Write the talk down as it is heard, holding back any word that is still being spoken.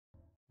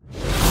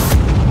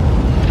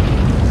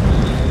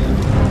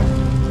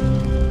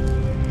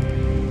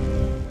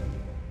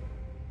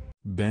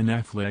Ben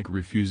Affleck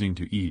refusing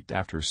to eat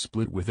after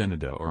split with Ana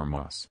de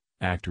Armas,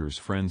 actor's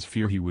friends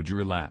fear he would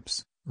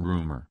relapse,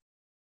 rumor.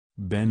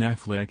 Ben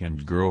Affleck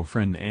and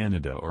girlfriend Ana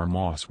de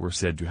Armas were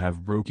said to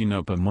have broken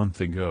up a month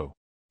ago.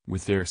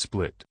 With their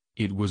split,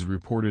 it was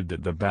reported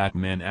that the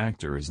Batman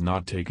actor is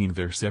not taking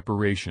their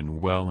separation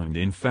well, and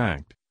in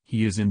fact,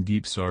 he is in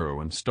deep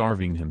sorrow and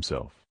starving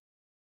himself.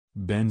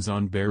 Ben's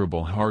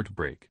unbearable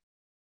heartbreak.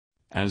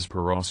 As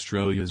per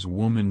Australia's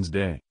Women's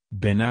Day,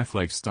 Ben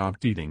Affleck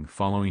stopped eating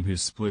following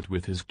his split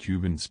with his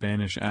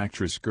Cuban-Spanish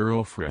actress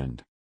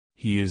girlfriend.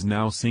 He is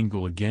now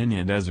single again,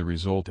 and as a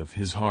result of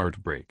his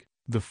heartbreak,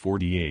 the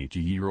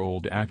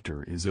 48-year-old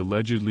actor is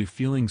allegedly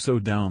feeling so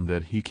down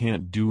that he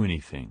can't do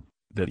anything,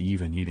 that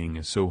even eating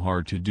is so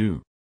hard to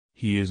do.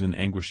 He is in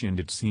anguish, and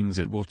it seems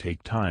it will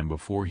take time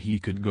before he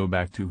could go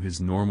back to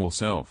his normal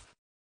self.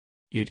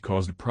 It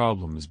caused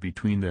problems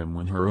between them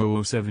when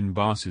her 007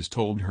 bosses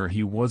told her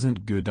he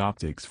wasn't good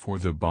optics for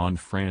the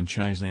Bond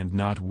franchise and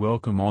not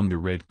welcome on the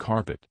red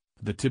carpet,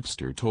 the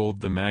tipster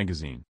told the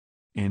magazine.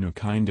 Anna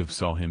kind of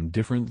saw him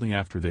differently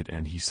after that,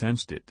 and he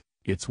sensed it.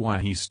 It's why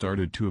he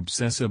started to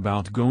obsess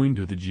about going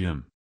to the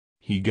gym.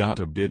 He got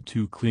a bit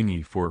too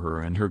clingy for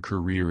her, and her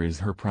career is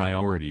her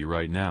priority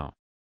right now.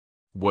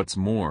 What's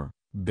more,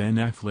 Ben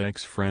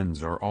Affleck's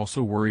friends are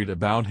also worried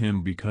about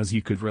him because he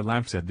could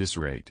relapse at this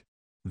rate.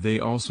 They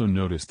also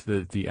noticed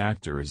that the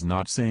actor is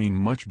not saying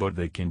much, but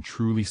they can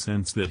truly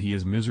sense that he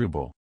is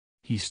miserable.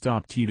 He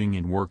stopped eating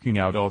and working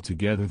out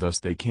altogether, thus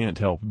they can't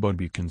help but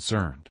be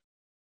concerned.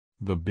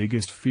 The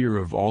biggest fear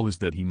of all is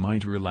that he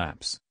might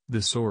relapse,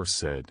 the source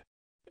said.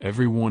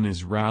 Everyone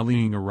is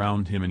rallying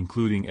around him,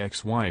 including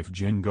ex-wife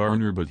Jen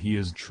Garner, but he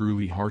is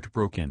truly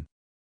heartbroken.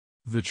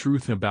 The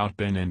truth about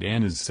Ben and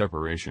Anna's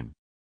separation.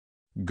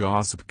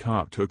 Gossip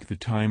Cop took the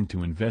time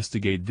to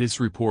investigate this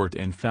report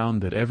and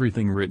found that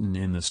everything written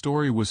in the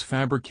story was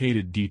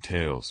fabricated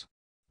details.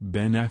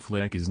 Ben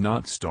Affleck is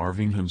not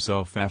starving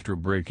himself after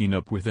breaking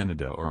up with Ana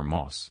de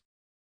Armas.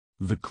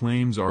 The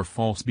claims are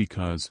false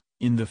because,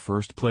 in the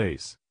first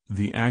place,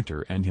 the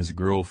actor and his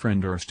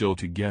girlfriend are still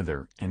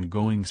together and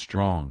going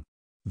strong.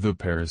 The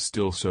pair is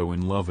still so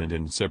in love and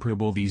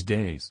inseparable these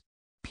days.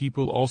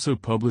 People also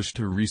published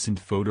a recent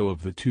photo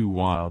of the two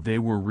while they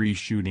were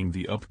reshooting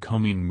the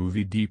upcoming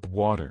movie Deep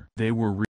Water. They were